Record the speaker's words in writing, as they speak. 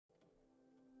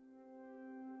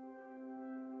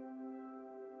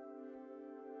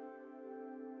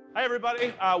Hi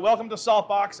everybody, welcome to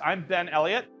Saltbox. I'm Ben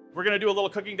Elliott. We're gonna do a little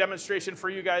cooking demonstration for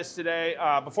you guys today.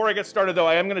 Before I get started though,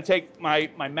 I am gonna take my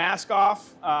mask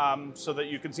off so that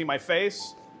you can see my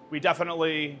face. We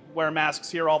definitely wear masks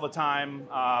here all the time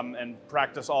and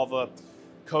practice all the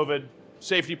COVID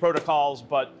safety protocols,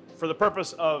 but for the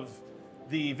purpose of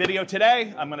the video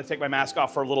today, I'm gonna take my mask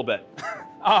off for a little bit.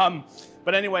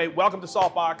 But anyway, welcome to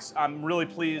Saltbox. I'm really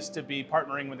pleased to be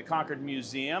partnering with the Concord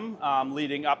Museum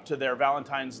leading up to their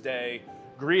Valentine's Day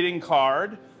greeting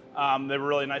card. They were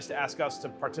really nice to ask us to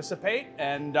participate,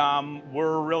 and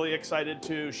we're really excited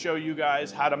to show you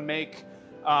guys how to make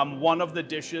one of the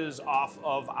dishes off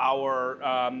of our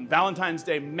Valentine's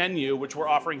Day menu, which we're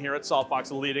offering here at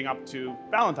Saltbox leading up to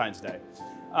Valentine's Day.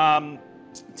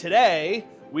 Today,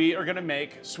 we are gonna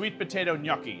make sweet potato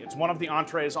gnocchi. It's one of the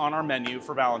entrees on our menu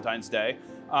for Valentine's Day.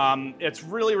 It's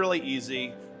really, really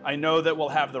easy. I know that we'll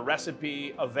have the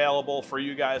recipe available for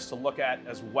you guys to look at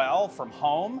as well from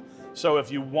home. So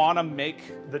if you wanna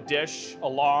make the dish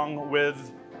along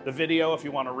with the video, if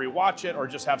you wanna rewatch it or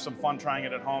just have some fun trying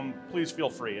it at home, please feel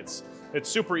free. It's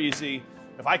super easy.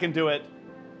 If I can do it,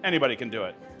 anybody can do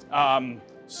it.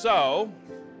 So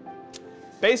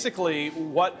basically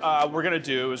what we're gonna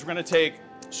do is we're gonna take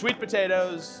sweet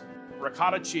potatoes,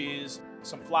 ricotta cheese,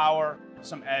 some flour,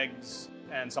 some eggs,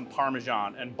 and some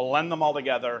Parmesan, and blend them all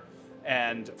together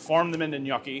and form them into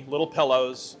gnocchi, little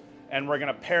pillows. And we're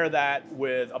gonna pair that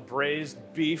with a braised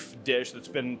beef dish that's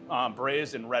been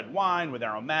braised in red wine with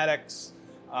aromatics.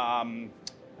 And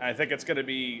I think it's gonna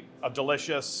be a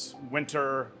delicious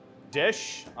winter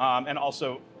dish. And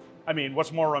also, I mean,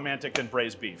 what's more romantic than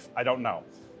braised beef? I don't know.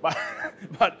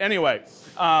 But anyway,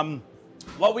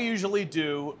 what we usually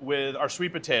do with our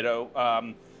sweet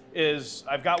potato is,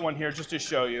 I've got one here just to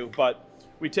show you, but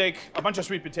we take a bunch of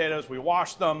sweet potatoes, we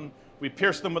wash them, we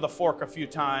pierce them with a fork a few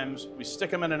times, we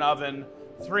stick them in an oven,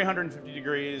 350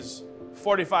 degrees,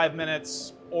 45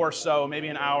 minutes or so, maybe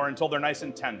an hour, until they're nice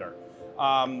and tender.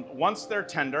 Once they're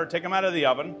tender, take them out of the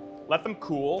oven, let them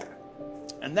cool,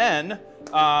 and then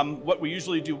what we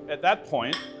usually do at that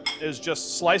point is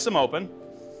just slice them open.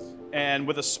 And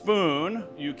with a spoon,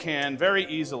 you can very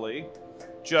easily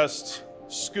just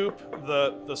scoop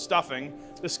the stuffing.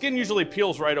 The skin usually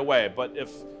peels right away, but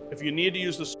if you need to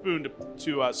use the spoon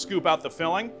to scoop out the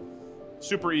filling,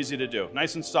 super easy to do.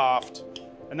 Nice and soft,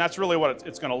 and that's really what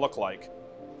it's gonna look like.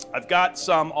 I've got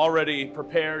some already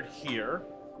prepared here.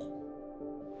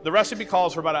 The recipe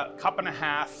calls for about 1.5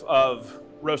 cups of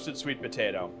roasted sweet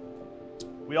potato.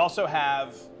 We also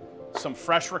have some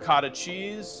fresh ricotta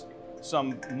cheese,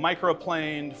 some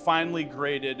microplaned, finely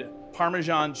grated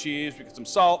Parmesan cheese, we get some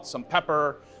salt, some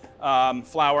pepper,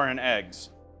 flour, and eggs.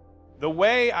 The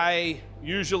way I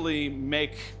usually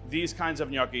make these kinds of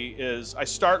gnocchi is I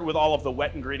start with all of the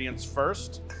wet ingredients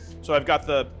first. So I've got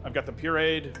the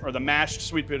pureed or the mashed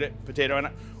sweet potato, and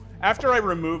after I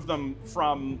remove them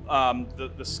from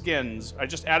the skins, I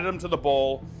just added them to the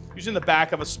bowl using the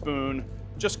back of a spoon,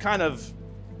 just kind of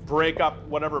break up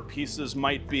whatever pieces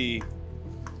might be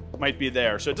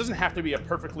there. So it doesn't have to be a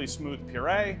perfectly smooth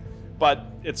puree, but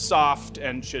it's soft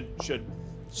and should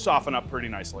soften up pretty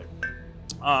nicely.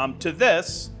 To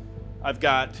this, I've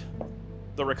got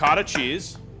the ricotta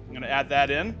cheese. I'm gonna add that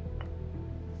in.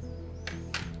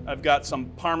 I've got some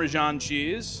Parmesan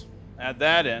cheese. Add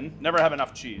that in. Never have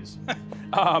enough cheese.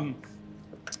 I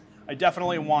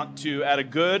definitely want to add a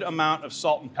good amount of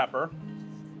salt and pepper.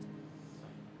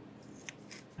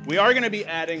 We are gonna be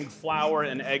adding flour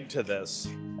and egg to this,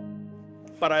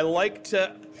 but I like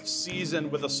to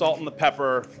season with the salt and the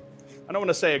pepper, I don't want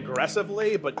to say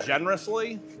aggressively, but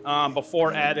generously,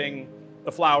 before adding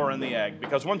the flour and the egg.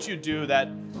 Because once you do that,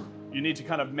 you need to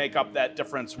kind of make up that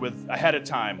difference ahead of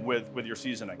time with your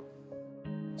seasoning.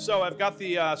 So I've got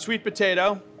the sweet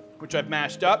potato, which I've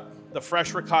mashed up, the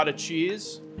fresh ricotta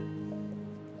cheese,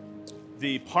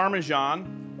 the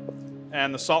Parmesan,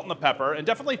 and the salt and the pepper, and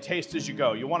definitely taste as you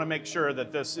go. You want to make sure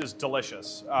that this is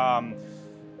delicious.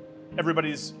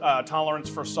 Everybody's tolerance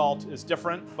for salt is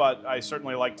different, but I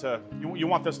certainly like to, you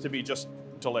want this to be just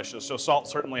delicious, so salt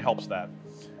certainly helps that.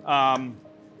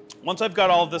 Once I've got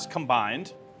all of this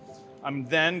combined, I'm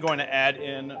then going to add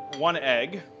in 1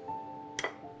 egg,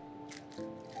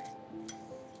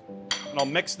 and I'll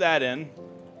mix that in.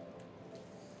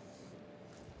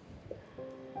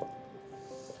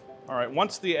 All right,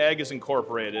 once the egg is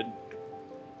incorporated,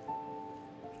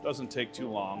 it doesn't take too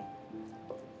long,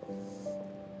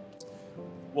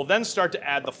 we'll then start to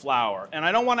add the flour. And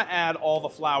I don't want to add all the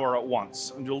flour at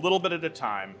once. I'll do a little bit at a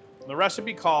time. The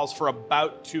recipe calls for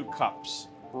about 2 cups,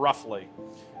 roughly.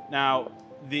 Now,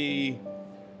 the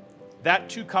That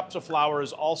 2 cups of flour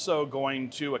is also going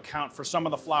to account for some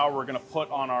of the flour we're going to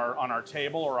put on our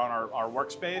table or on our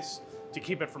workspace to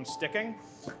keep it from sticking.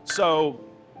 So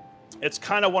it's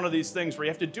kind of one of these things where you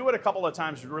have to do it a couple of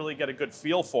times to really get a good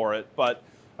feel for it. But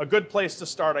a good place to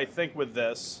start, I think, with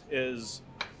this is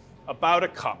about a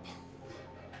cup.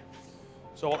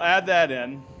 So we'll add that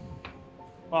in.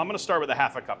 Well, I'm going to start with a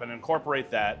half a cup and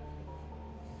incorporate that.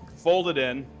 Fold it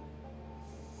in.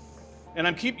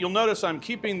 And you'll notice I'm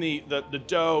keeping the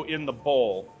dough in the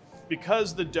bowl.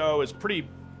 Because the dough is pretty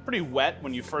wet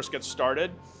when you first get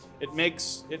started, it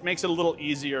makes it a little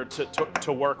easier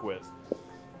to work with.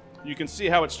 You can see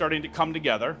how it's starting to come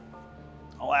together.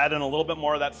 I'll add in a little bit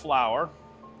more of that flour.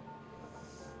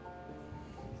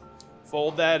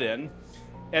 Fold that in.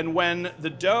 And when the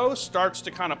dough starts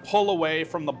to kind of pull away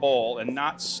from the bowl and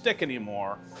not stick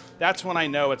anymore, that's when I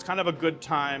know it's kind of a good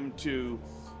time to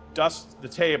dust the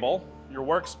table, your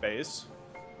workspace,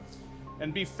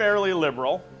 and be fairly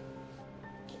liberal,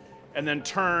 and then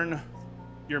turn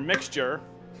your mixture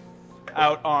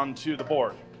out onto the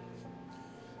board.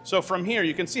 So from here,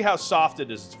 you can see how soft it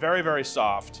is. It's very, very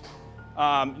soft.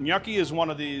 Gnocchi is one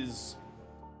of these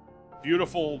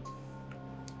beautiful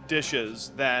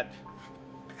dishes that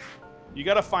you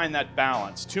got to find that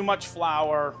balance. Too much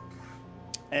flour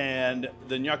and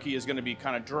the gnocchi is going to be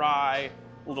kind of dry,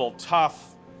 a little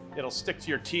tough. It'll stick to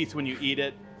your teeth when you eat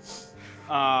it.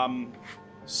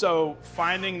 So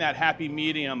finding that happy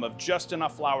medium of just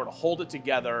enough flour to hold it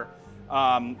together,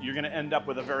 you're going to end up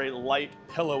with a very light,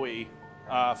 pillowy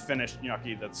finished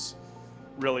gnocchi that's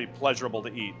really pleasurable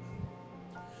to eat.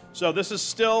 So this is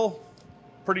still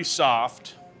pretty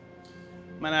soft.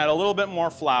 I'm going to add a little bit more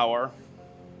flour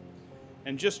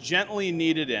and just gently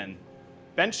knead it in.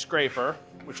 Bench scraper,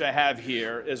 which I have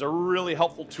here, is a really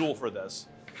helpful tool for this.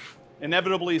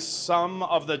 Inevitably, some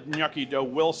of the gnocchi dough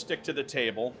will stick to the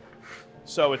table,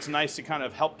 so it's nice to kind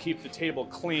of help keep the table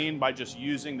clean by just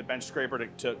using the bench scraper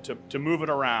to move it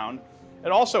around.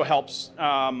 It also helps,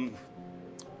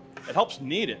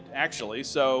 knead it, actually,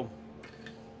 so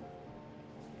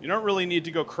you don't really need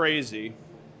to go crazy.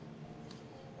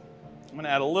 I'm going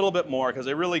to add a little bit more because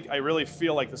I really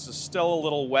feel like this is still a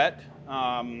little wet.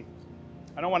 I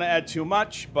don't want to add too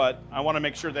much, but I want to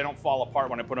make sure they don't fall apart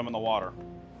when I put them in the water.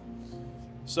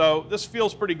 So this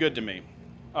feels pretty good to me.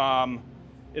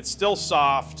 It's still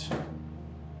soft.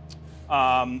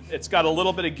 It's got a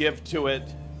little bit of give to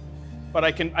it, but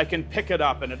I can pick it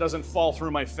up and it doesn't fall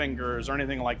through my fingers or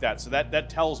anything like that. So that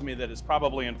tells me that it's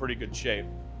probably in pretty good shape.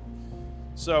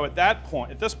 So at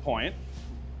this point,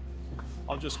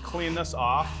 I'll just clean this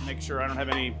off, make sure I don't have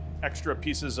any extra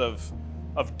pieces of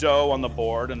dough on the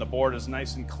board, and the board is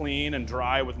nice and clean and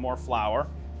dry with more flour.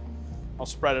 I'll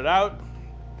spread it out,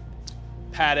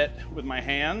 pat it with my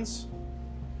hands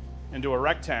into a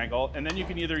rectangle, and then you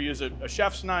can either use a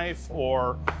chef's knife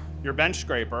or your bench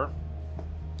scraper,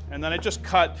 and then I just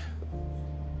cut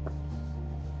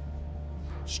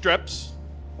strips.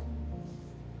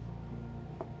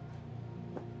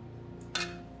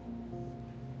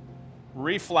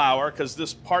 Reflour, because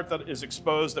this part that is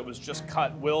exposed that was just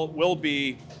cut will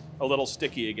be a little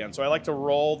sticky again. So I like to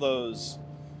roll those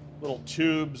little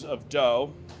tubes of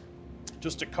dough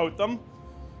just to coat them.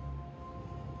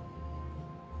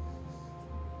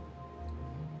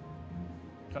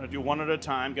 Kind of do one at a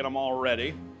time, get them all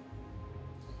ready.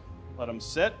 Let them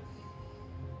sit.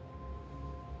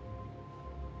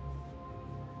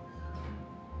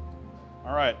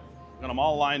 All right, got them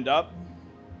all lined up.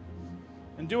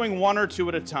 And doing one or two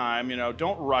at a time,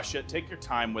 don't rush it, take your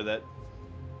time with it.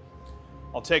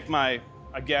 I'll take my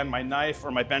knife or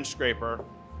my bench scraper,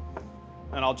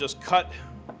 and I'll just cut,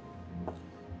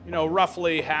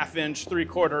 roughly 1/2 inch,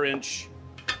 3/4 inch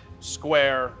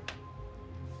square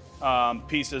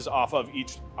pieces off of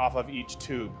each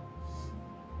tube.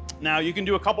 Now you can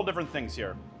do a couple different things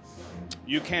here.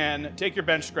 You can take your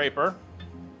bench scraper.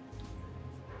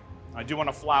 I do want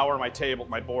to flour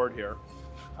my board here.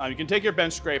 You can take your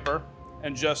bench scraper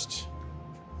and just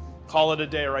call it a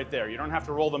day right there. You don't have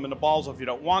to roll them into balls if you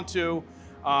don't want to,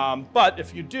 but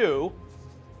if you do,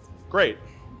 great.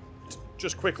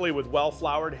 Just quickly with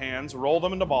well-floured hands, roll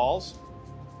them into balls.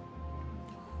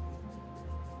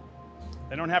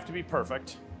 They don't have to be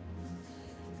perfect,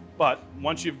 but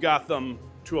once you've got them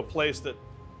to a place that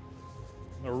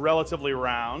they're relatively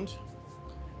round,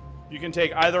 you can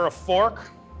take either a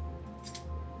fork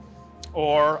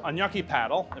or a gnocchi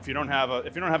paddle. If you don't have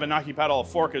a gnocchi paddle, a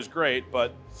fork is great,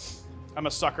 but I'm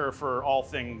a sucker for all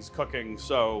things cooking,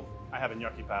 so I have a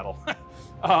gnocchi paddle.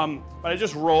 But I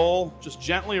just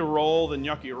gently roll the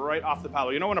gnocchi right off the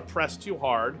paddle. You don't want to press too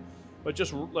hard, but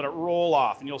just let it roll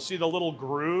off. And you'll see the little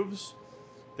grooves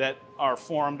that are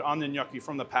formed on the gnocchi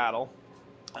from the paddle.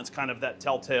 That's kind of that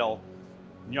telltale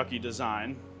gnocchi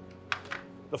design.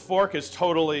 The fork is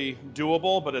totally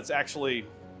doable, but it's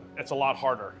a lot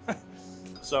harder.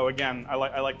 So again, I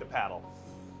like the paddle.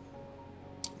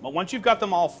 But once you've got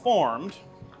them all formed,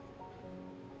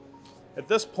 at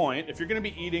this point, if you're gonna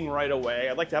be eating right away,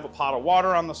 I'd like to have a pot of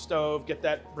water on the stove,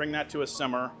 bring that to a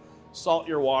simmer, salt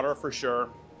your water for sure.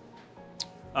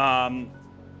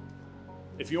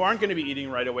 If you aren't gonna be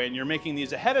eating right away and you're making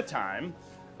these ahead of time,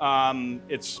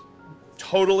 it's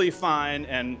totally fine,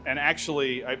 and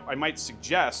actually, I might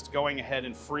suggest going ahead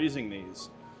and freezing these.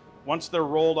 Once they're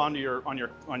rolled onto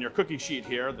your cookie sheet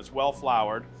here that's well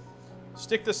floured,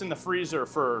 stick this in the freezer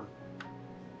for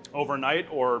overnight,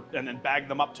 and then bag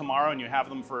them up tomorrow and you have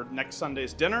them for next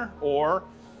Sunday's dinner, or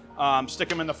stick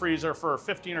them in the freezer for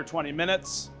 15 or 20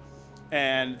 minutes,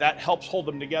 and that helps hold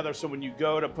them together, so when you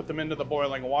go to put them into the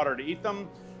boiling water to eat them,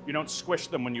 you don't squish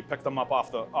them when you pick them up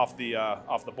off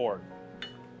the board.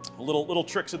 Little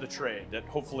tricks of the trade that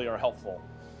hopefully are helpful.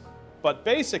 But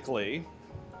basically,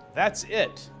 that's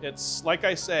it. It's like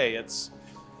I say, it's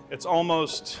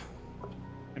almost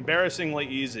embarrassingly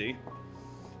easy,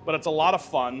 but it's a lot of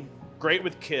fun. Great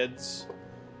with kids.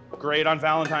 Great on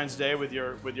Valentine's Day with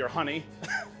your honey.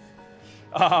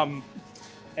 You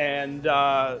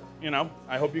know,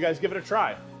 I hope you guys give it a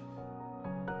try.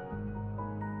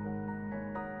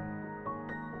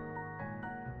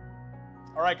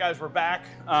 All right, guys, we're back.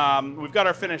 We've got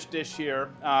our finished dish here.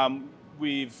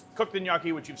 We've cooked the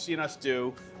gnocchi, which you've seen us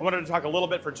do. I wanted to talk a little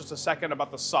bit for just a second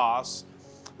about the sauce.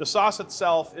 The sauce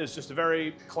itself is just a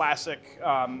very classic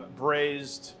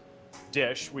braised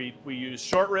dish. We use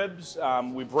short ribs.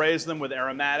 We braise them with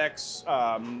aromatics,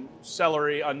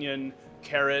 celery, onion,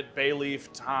 carrot, bay leaf,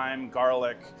 thyme,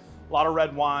 garlic, a lot of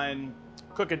red wine,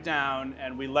 cook it down,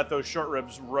 and we let those short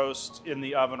ribs roast in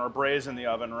the oven, or braise in the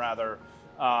oven rather,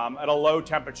 at a low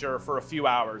temperature for a few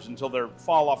hours until they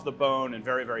fall off the bone and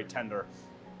very, very tender.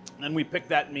 Then we pick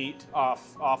that meat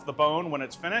off the bone when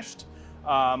it's finished.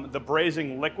 The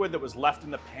braising liquid that was left in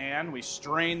the pan, we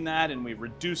strain that and we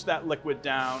reduce that liquid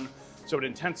down so it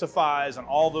intensifies, and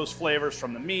all those flavors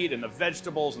from the meat and the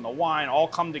vegetables and the wine all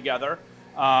come together.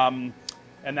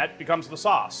 And that becomes the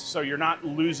sauce. So you're not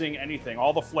losing anything.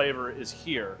 All the flavor is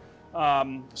here.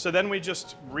 So then we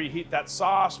just reheat that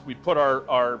sauce. We put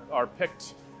our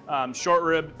picked short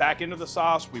rib back into the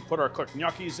sauce. We put our cooked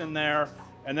gnocchis in there,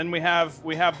 and then we have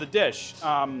the dish.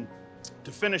 To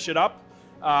finish it up,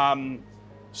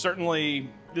 certainly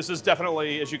this is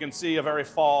definitely, as you can see, a very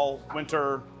fall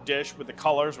winter dish with the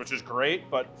colors, which is great,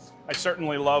 but I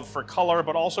certainly love for color,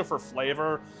 but also for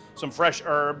flavor, some fresh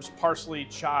herbs, parsley,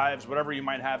 chives, whatever you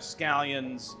might have,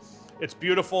 scallions. It's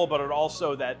beautiful, but it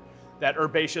also, that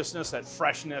herbaceousness, that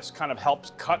freshness kind of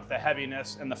helps cut the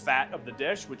heaviness and the fat of the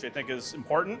dish, which I think is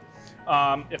important.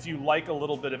 If you like a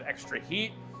little bit of extra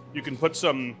heat, you can put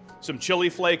some chili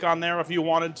flake on there if you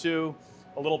wanted to,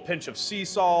 a little pinch of sea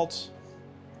salt,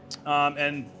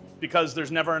 and because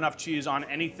there's never enough cheese on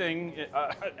anything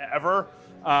ever,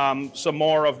 some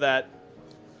more of that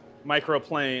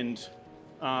microplaned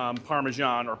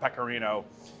Parmesan or Pecorino.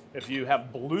 If you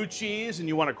have blue cheese and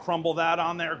you want to crumble that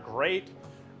on there, great.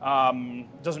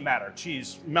 Doesn't matter.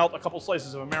 Cheese, melt a couple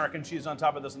slices of American cheese on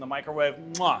top of this in the microwave.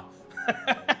 Mwah.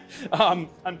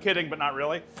 I'm kidding, but not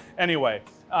really. Anyway,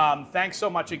 thanks so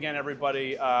much again,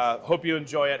 everybody. Hope you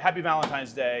enjoy it. Happy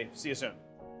Valentine's Day. See you soon.